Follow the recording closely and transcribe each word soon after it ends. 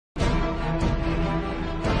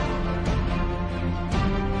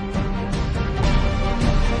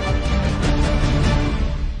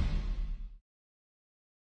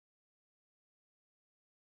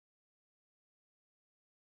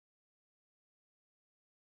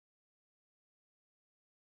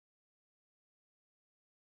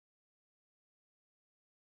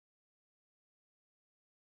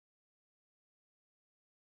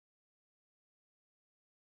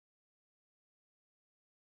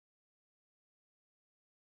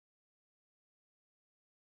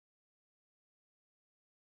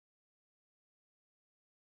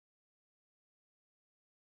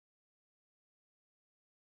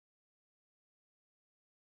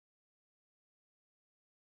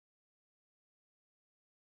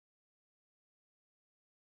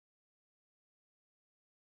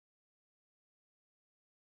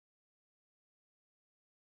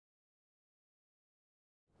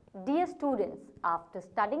Dear students, after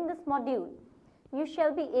studying this module, you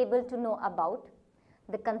shall be able to know about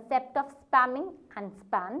the concept of spamming and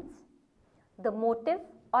spams, the motive,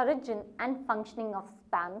 origin and functioning of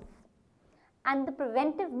spams, and the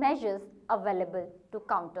preventive measures available to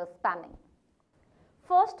counter spamming.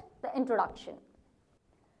 First, the introduction.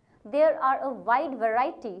 There are a wide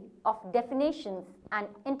variety of definitions and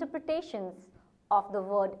interpretations of the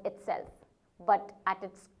word itself, but at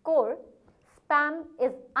its core, spam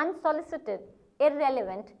is unsolicited,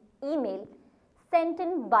 irrelevant email sent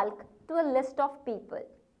in bulk to a list of people.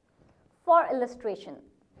 For illustration,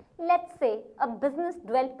 let's say a business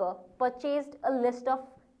developer purchased a list of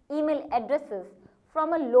email addresses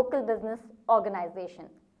from a local business organization.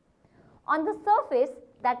 On the surface,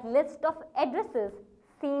 that list of addresses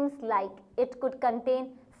seems like it could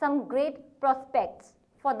contain some great prospects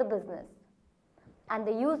for the business, and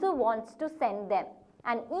the user wants to send them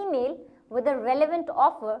an email with a relevant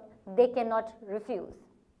offer they cannot refuse.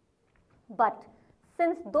 But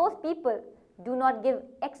since those people do not give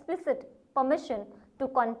explicit permission to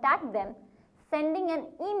contact them, sending an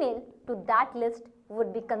email to that list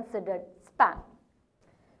would be considered spam.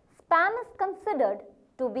 Spam is considered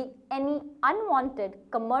to be any unwanted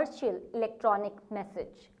commercial electronic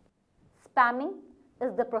message. Spamming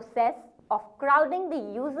is the process of crowding the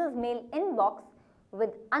user's mail inbox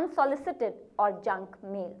with unsolicited or junk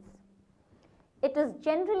mails. It is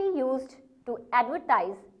generally used to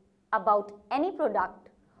advertise about any product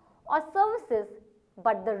or services,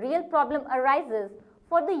 but the real problem arises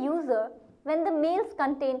for the user when the mails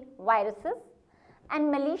contain viruses and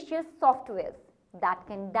malicious softwares that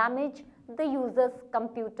can damage the user's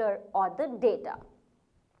computer or the data.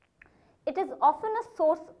 It is often a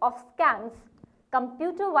source of scams,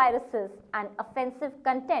 computer viruses and offensive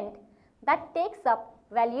content that takes up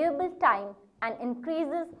valuable time and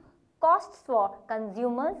increases costs for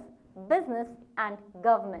consumers, business and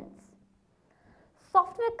governments.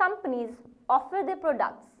 Software companies offer their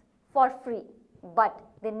products for free, but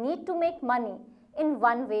they need to make money in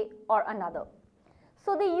one way or another.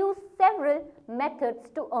 So they use several methods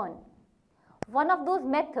to earn. One of those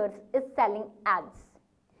methods is selling ads.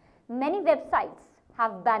 Many websites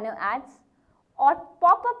have banner ads or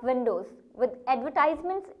pop-up windows with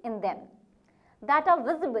advertisements in them that are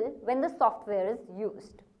visible when the software is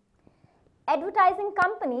used. Advertising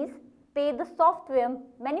companies pay the software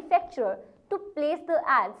manufacturer to place the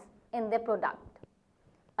ads in their product,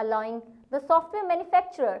 allowing the software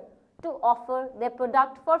manufacturer to offer their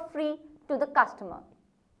product for free to the customer.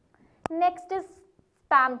 Next is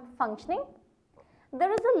spam functioning.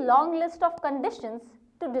 There is a long list of conditions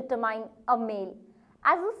to determine a mail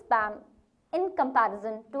as a spam in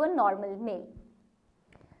comparison to a normal mail.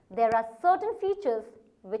 There are certain features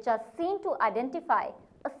which are seen to identify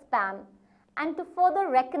a spam and to further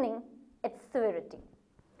reckoning its severity.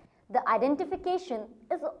 The identification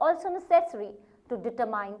is also necessary to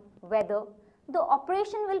determine whether the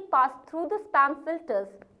operation will pass through the spam filters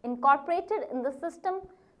incorporated in the system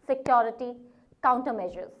security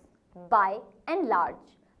countermeasures. By and large,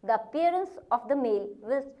 the appearance of the mail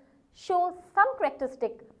will show some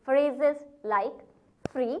characteristic phrases like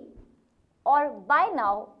free or buy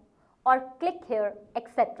now or click here,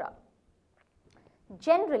 etc.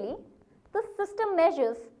 Generally, the system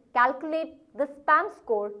measures calculate the spam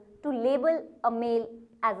score to label a mail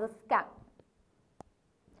as a scam.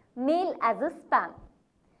 Mail as a spam.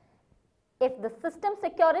 If the system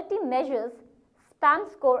security measures spam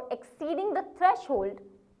score exceeding the threshold,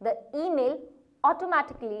 the email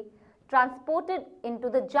automatically transported into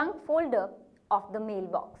the junk folder of the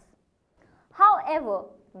mailbox. However,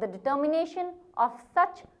 the determination of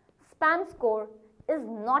such spam score is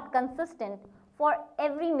not consistent for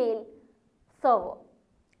every mail server,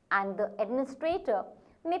 and the administrator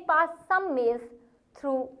may pass some mails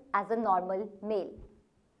through as a normal mail.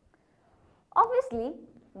 Obviously,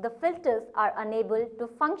 the filters are unable to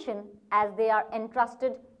function as they are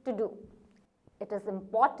entrusted to do. It is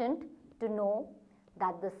important to know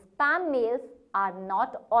that the spam mails are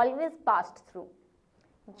not always passed through.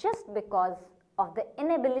 Just because of the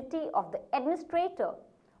inability of the administrator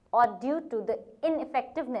or due to the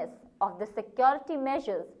ineffectiveness of the security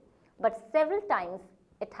measures, but several times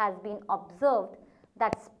it has been observed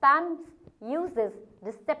that spam uses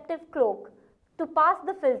deceptive cloak to pass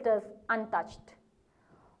the filters untouched.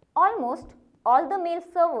 Almost all the mail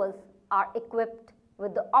servers are equipped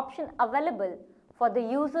with the option available for the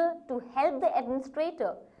user to help the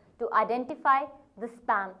administrator to identify the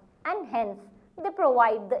spam, and hence they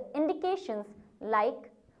provide the indications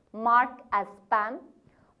like mark as spam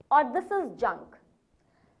or this is junk.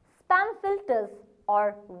 Spam filters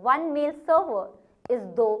or one mail server is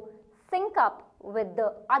though sync up with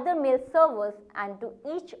the other mail servers and to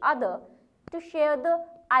each other to share the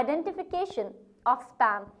identification of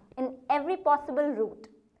spam in every possible route.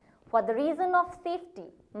 For the reason of safety,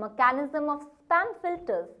 mechanism of spam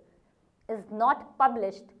filters is not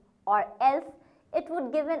published, or else it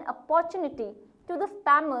would give an opportunity to the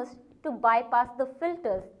spammers to bypass the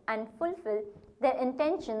filters and fulfill their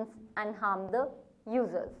intentions and harm the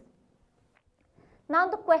users. Now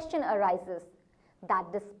the question arises that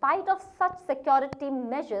despite of such security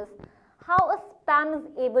measures, how a spam is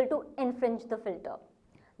able to infringe the filter?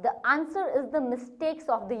 The answer is the mistakes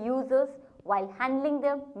of the users while handling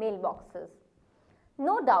their mailboxes.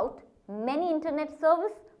 No doubt, many internet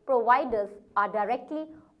service providers are directly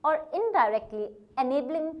or indirectly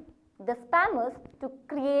enabling the spammers to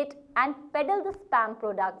create and peddle the spam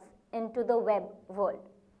products into the web world.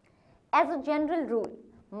 As a general rule,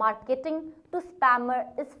 marketing to spammer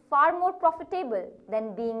is far more profitable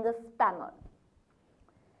than being a spammer.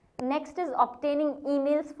 Next is obtaining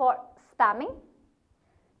emails for spamming.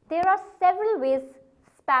 There are several ways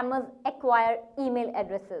spammers acquire email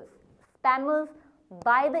addresses. Spammers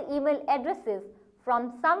buy the email addresses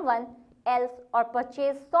from someone else or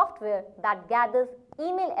purchase software that gathers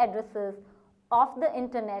email addresses off the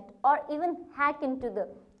internet, or even hack into the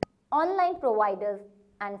online providers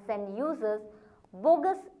and send users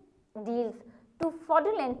bogus deals to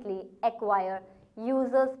fraudulently acquire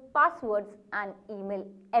users' passwords and email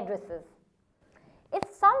addresses. If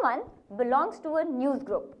someone belongs to a news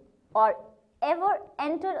group or ever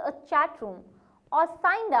entered a chat room or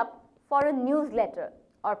signed up for a newsletter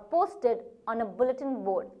or posted on a bulletin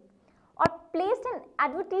board or placed an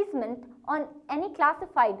advertisement on any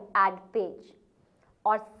classified ad page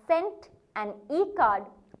or sent an e-card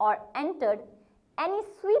or entered any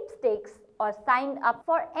sweepstakes or signed up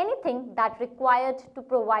for anything that required to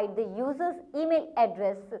provide the user's email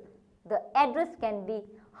address, the address can be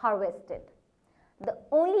harvested. The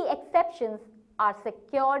only exceptions are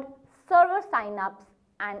secured server sign-ups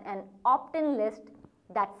and an opt-in list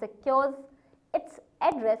that secures its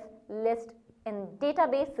address list in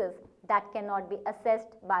databases that cannot be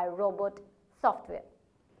accessed by robot software.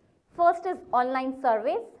 First is online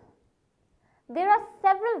surveys. There are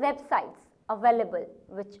several websites available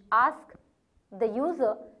which ask the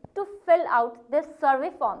user to fill out their survey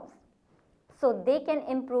forms so they can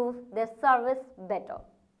improve their service better.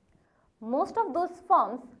 Most of those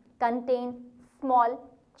forms contain small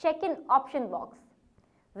check-in option box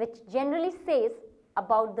which generally says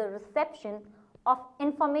about the reception of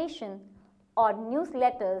information or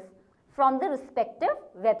newsletters from the respective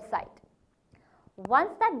website.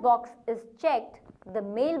 Once that box is checked, the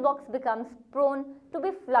mailbox becomes prone to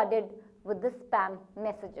be flooded with the spam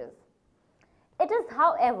messages. It is,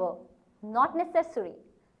 however, not necessary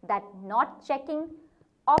that not checking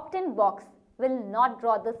opt-in box will not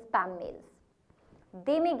draw the spam mails.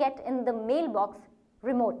 They may get in the mailbox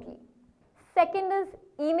remotely. Second is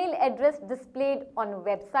email address displayed on a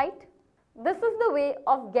website. This is the way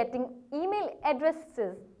of getting email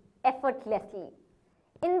addresses effortlessly.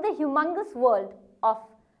 In the humongous world of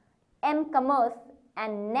m-commerce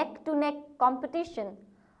and neck-to-neck competition,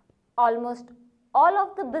 almost all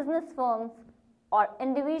of the business firms or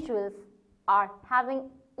individuals are having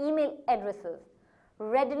email addresses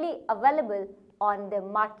readily available on their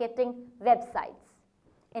marketing websites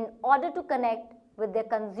in order to connect with their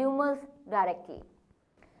consumers directly.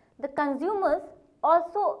 The consumers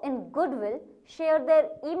also in goodwill share their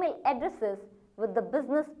email addresses with the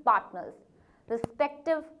business partners,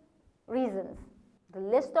 respective reasons. The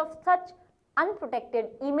list of such unprotected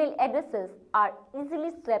email addresses are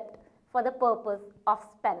easily swept for the purpose of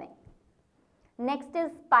spamming. Next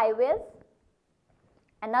is spywares.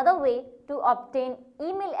 Another way to obtain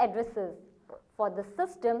email addresses for the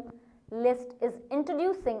system list is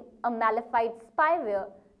introducing a malified spyware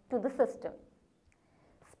to the system.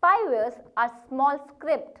 Spywares are small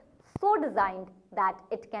script so designed that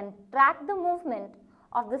it can track the movement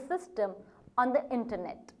of the system on the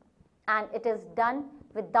internet, and it is done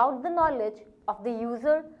without the knowledge of the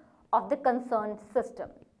user of the concerned system.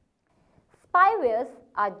 Spywares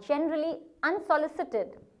are generally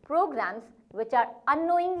unsolicited programs which are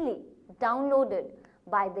unknowingly downloaded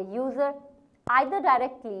by the user either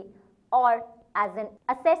directly or as an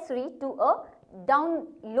accessory to a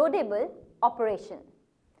downloadable operation.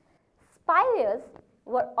 Spywares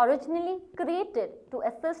were originally created to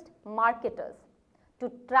assist marketers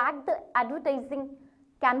to track the advertising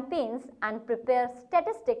campaigns and prepare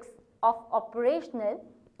statistics of operational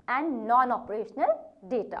and non-operational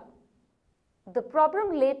data. The problem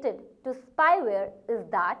related to spyware is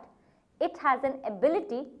that it has an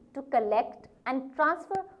ability to collect and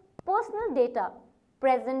transfer personal data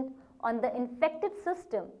present on the infected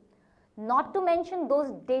system. Not to mention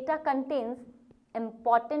those data contains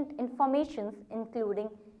important informations including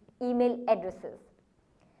email addresses.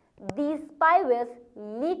 These spywares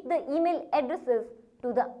leak the email addresses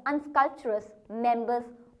to the unscrupulous members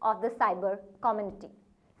of the cyber community.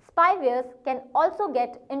 Spywares can also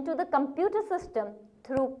get into the computer system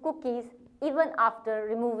through cookies even after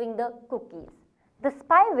removing the cookies. The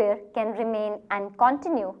spyware can remain and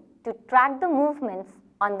continue to track the movements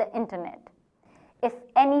on the internet. If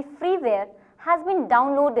any freeware has been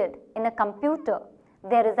downloaded in a computer,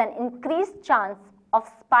 there is an increased chance of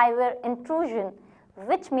spyware intrusion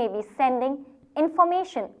which may be sending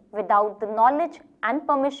information without the knowledge and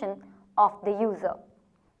permission of the user.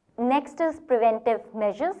 Next is preventive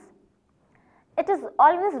measures. It is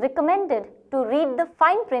always recommended to read the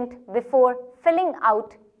fine print before filling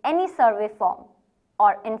out any survey form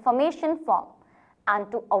or information form and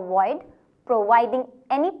to avoid providing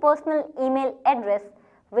any personal email address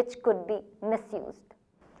which could be misused.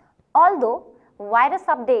 Although virus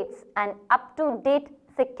updates and up-to-date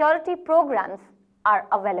security programs are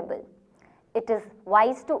available, it is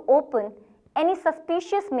wise to open any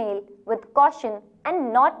suspicious mail with caution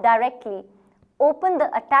and not directly open the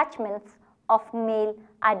attachments of mail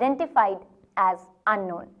identified as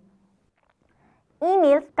unknown.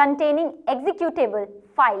 Emails containing executable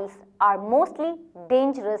files are mostly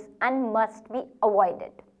dangerous and must be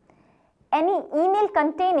avoided. Any email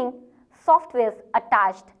containing softwares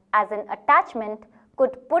attached as an attachment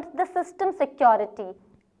could put the system security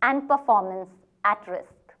and performance at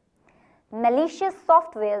risk. Malicious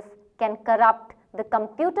softwares can corrupt the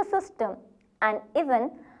computer system and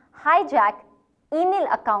even hijack email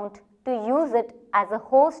account to use it as a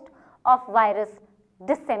host of virus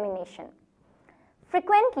dissemination.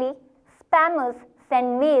 Frequently, spammers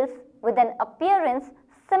send mails with an appearance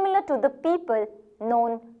similar to the people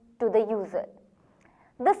known to the user.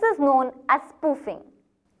 This is known as spoofing.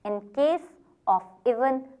 In case of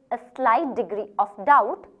even a slight degree of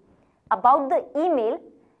doubt about the email,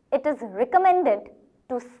 it is recommended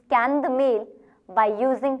to scan the mail by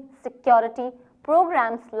using security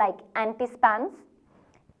programs like anti-spams,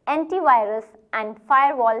 antivirus and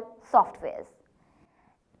firewall softwares.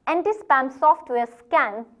 Anti-spam software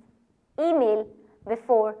scans email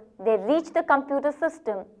before they reach the computer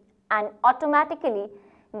system and automatically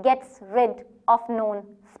gets rid of known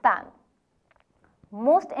spam.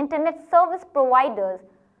 Most internet service providers,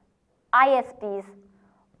 ISPs,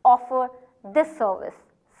 offer this service,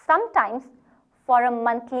 sometimes for a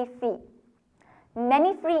monthly fee.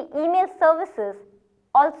 Many free email services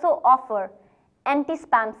also offer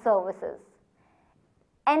anti-spam services.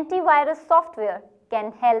 Antivirus software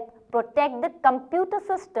can help protect the computer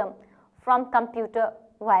system from computer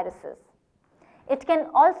viruses. It can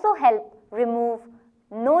also help remove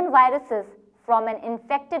known viruses from an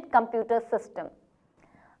infected computer system.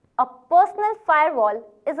 A personal firewall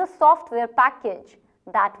is a software package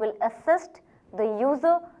that will assist the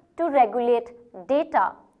user to regulate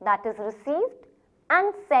data that is received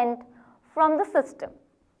and sent from the system.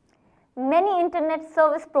 Many internet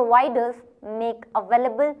service providers make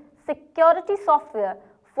available security software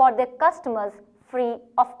for their customers free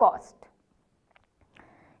of cost.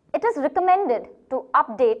 It is recommended to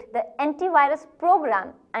update the antivirus program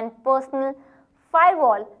and personal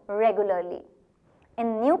firewall regularly.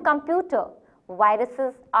 In new computer,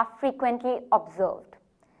 viruses are frequently observed.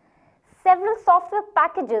 Several software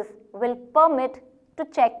packages will permit to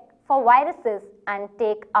check for viruses and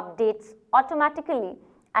take updates automatically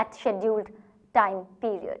at scheduled time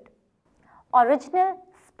period. Original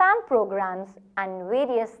spam programs and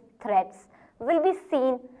various threats will be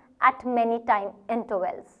seen at many time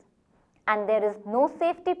intervals, and there is no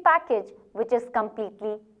safety package which is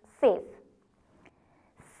completely safe.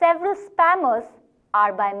 Several spammers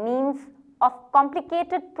are by means of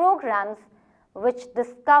complicated programs which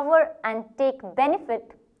discover and take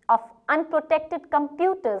benefit of unprotected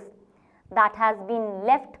computers that has been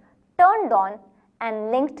left turned on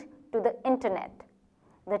and linked to the internet.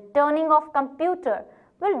 The turning of computer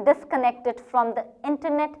will disconnect it from the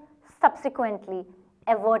internet subsequently,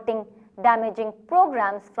 averting damaging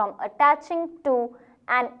programs from attaching to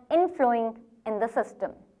and inflowing in the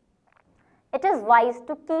system. It is wise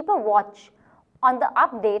to keep a watch on the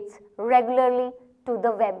updates regularly to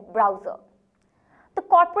the web browser. The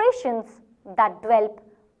corporations that develop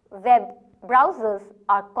web browsers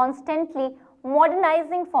are constantly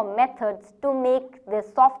modernizing for methods to make their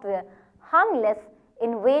software harmless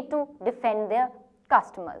in way to defend their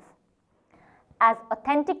customers. As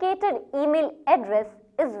authenticated email address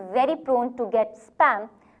is very prone to get spam,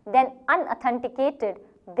 then unauthenticated.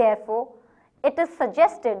 Therefore, it is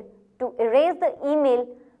suggested to erase the email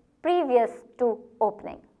previous to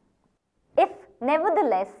opening. If,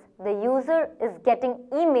 nevertheless, the user is getting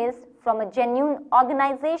emails from a genuine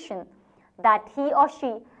organization that he or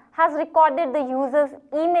she has recorded the user's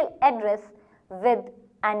email address with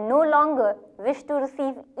and no longer wish to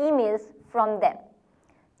receive emails from them,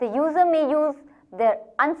 the user may use their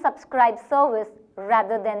unsubscribe service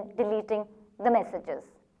rather than deleting the messages.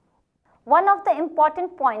 One of the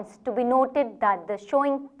important points to be noted that the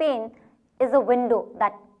showing pane is a window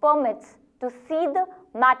that permits to see the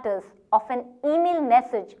matters of an email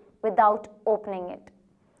message without opening it,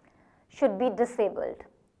 should be disabled.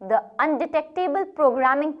 The undetectable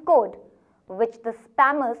programming code which the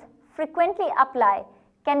spammers frequently apply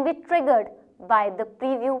can be triggered by the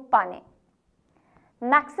preview pane.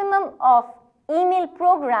 Maximum of email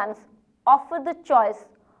programs offer the choice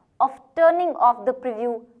of turning off the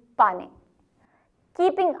preview pane.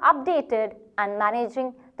 Keeping updated and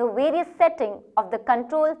managing the various settings of the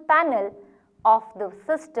control panel of the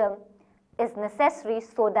system is necessary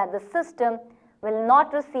so that the system will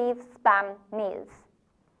not receive spam mails.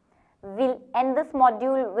 We'll end this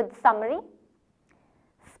module with summary.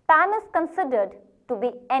 Spam is considered to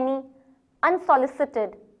be any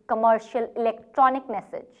unsolicited commercial electronic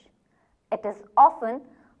message. It is often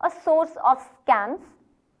a source of scams,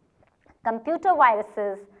 computer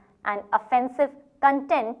viruses, and offensive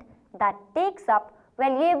content that takes up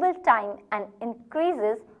valuable time and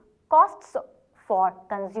increases costs for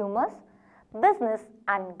consumers, business,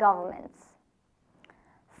 and governments.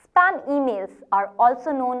 Spam emails are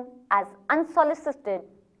also known as unsolicited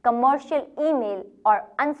commercial email or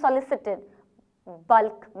unsolicited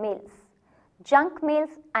bulk mails, junk mails,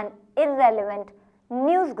 and irrelevant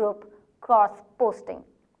newsgroup cross-posting.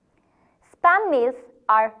 Spam mails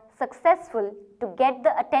are successful to get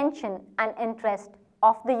the attention and interest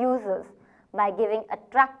of the users by giving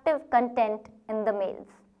attractive content in the mails.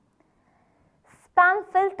 Spam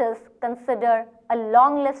filters consider a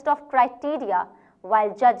long list of criteria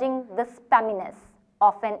while judging the spamminess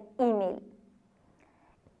of an email.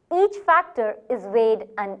 Each factor is weighed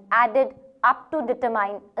and added up to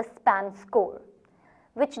determine a spam score,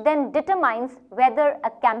 which then determines whether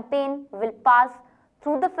a campaign will pass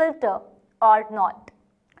through the filter or not.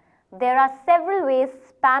 There are several ways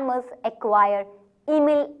spammers acquire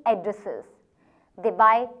email addresses. They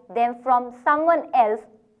buy them from someone else,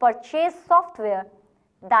 purchase software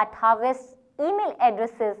that harvests email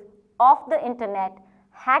addresses off the internet,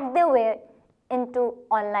 hack their way into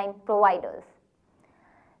online providers.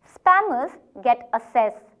 Spammers get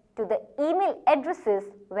access to the email addresses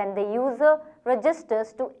when the user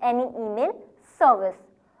registers to any email service,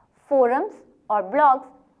 forums, or blogs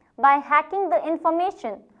by hacking the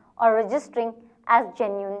information or registering as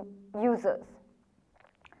genuine users.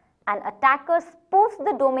 An attacker spoofs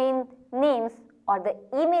the domain names or the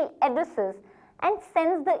email addresses and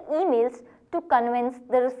sends the emails to convince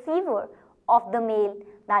the receiver of the mail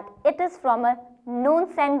that it is from a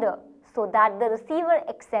known sender so that the receiver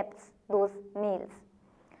accepts those mails.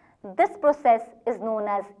 This process is known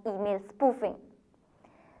as email spoofing.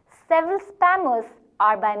 Several spammers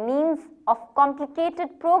are by means of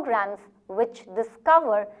complicated programs which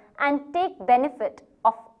discover and take benefit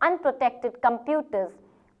of unprotected computers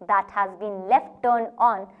that has been left turned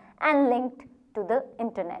on and linked to the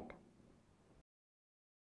internet.